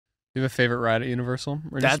you have a favorite ride at Universal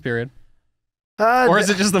or just period? Or is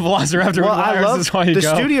it just the Velociraptor? Well, I love the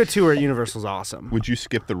go? studio tour at Universal's awesome. Would you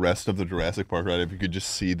skip the rest of the Jurassic Park ride if you could just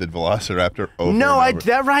see the Velociraptor over? No, and over?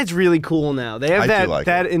 that ride's really cool now. They have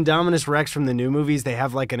that it. Indominus Rex from the new movies. They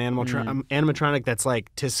have like an animatronic that's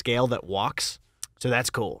like to scale that walks. So that's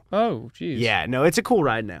cool. Oh, geez. Yeah, no, it's a cool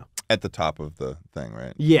ride now. At the top of the thing,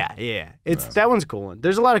 right? Yeah. That one's cool.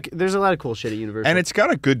 There's a lot of cool shit at Universal. And it's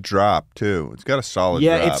got a good drop too. It's got a solid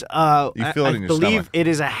drop. Yeah, it's you feel it in your believe stomach. it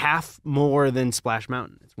is a half more than Splash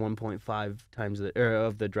Mountain. It's 1.5 times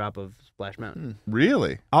of the drop of Splash Mountain.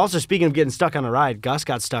 Really? Also, speaking of getting stuck on a ride, Gus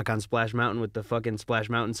got stuck on Splash Mountain with the fucking Splash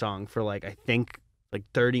Mountain song for I think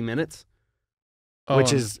 30 minutes.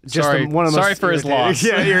 Which is just one of the most for his loss.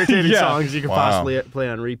 irritating songs you could possibly play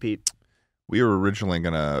on repeat. We were originally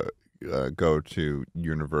gonna go to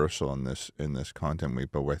Universal in this content week,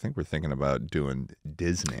 but I think we're thinking about doing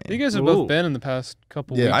Disney. You guys have both been in the past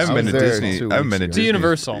couple weeks. I haven't been to Disney. I haven't been to Disney.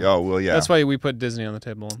 Universal. Oh well, yeah. That's why we put Disney on the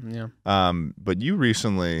table. Yeah. But you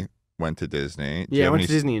recently went to Disney. Yeah, I went to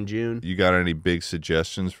Disney in June. You got any big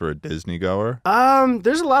suggestions for a Disney goer?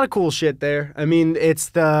 There's a lot of cool shit there. I mean,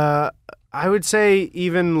 I would say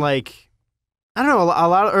even I don't know, a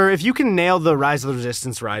lot, or if you can nail the Rise of the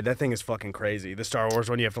Resistance ride, that thing is fucking crazy. The Star Wars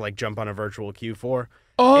one, you have to jump on a virtual queue for.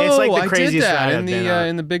 Oh, it's the craziest I did that ride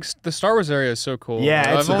in the Star Wars area is so cool.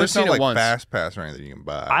 Yeah, I've only seen it once. Fast Pass or anything you can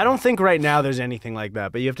buy. I don't think right now there's anything like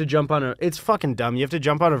that, but you have to jump on it's fucking dumb. You have to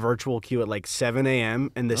jump on a virtual queue at 7 a.m.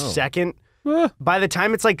 and the second, by the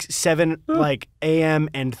time it's 7 a.m.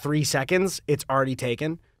 and 3 seconds, it's already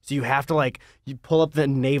taken. So you have to you pull up the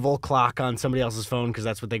naval clock on somebody else's phone because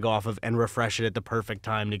that's what they go off of and refresh it at the perfect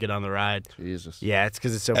time to get on the ride. Jesus. Yeah, it's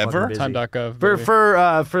because it's so fucking busy. Time.gov.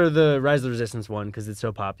 For the Rise of the Resistance one because it's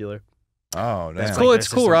so popular. Oh, damn. It's cool.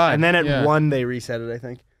 It's a cool ride. And then at 1 they reset it, I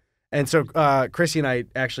think. And so Chrissy and I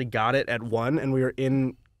actually got it at 1 and we were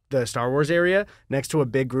in the Star Wars area next to a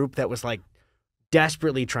big group that was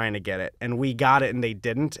desperately trying to get it, and we got it and they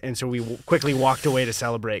didn't, and so we quickly walked away to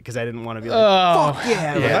celebrate because I didn't want to be fuck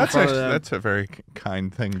yeah. That's a very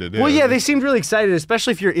kind thing to do. Well, yeah, they seemed really excited,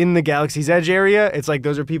 especially if you're in the Galaxy's Edge area. It's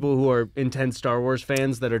those are people who are intense Star Wars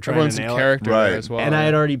fans that are trying to nail character it. Right. As well. And I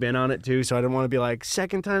had already been on it too, so I didn't want to be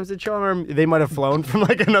second time's the charm. They might have flown from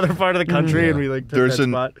another part of the country and we took that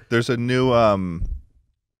spot.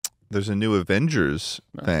 There's a new Avengers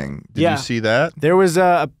thing. Did you see that? There was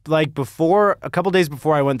a couple days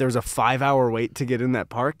before I went, there was a 5-hour wait to get in that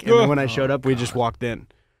park, and then when I showed up, we just walked in.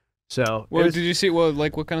 So, did you see?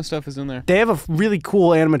 What kind of stuff is in there? They have a really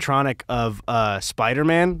cool animatronic of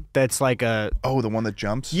Spider-Man. That's the one that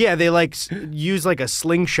jumps. Yeah, they use a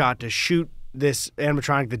slingshot to shoot this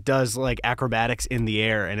animatronic that does acrobatics in the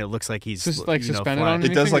air, and it looks like he's just suspended on.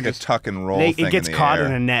 It does a tuck and roll. It gets caught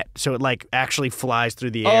in a net, so it actually flies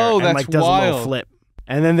through the air and that's does wild. a little flip.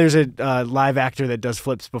 And then there's a live actor that does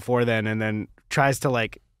flips before then, and then tries to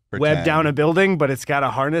web down a building, but it's got a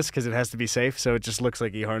harness because it has to be safe, so it just looks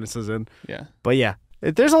like he harnesses in. Yeah. But yeah,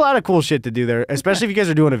 there's a lot of cool shit to do there, especially if you guys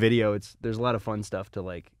are doing a video. There's a lot of fun stuff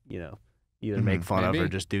to either make fun of or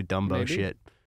just do Dumbo shit.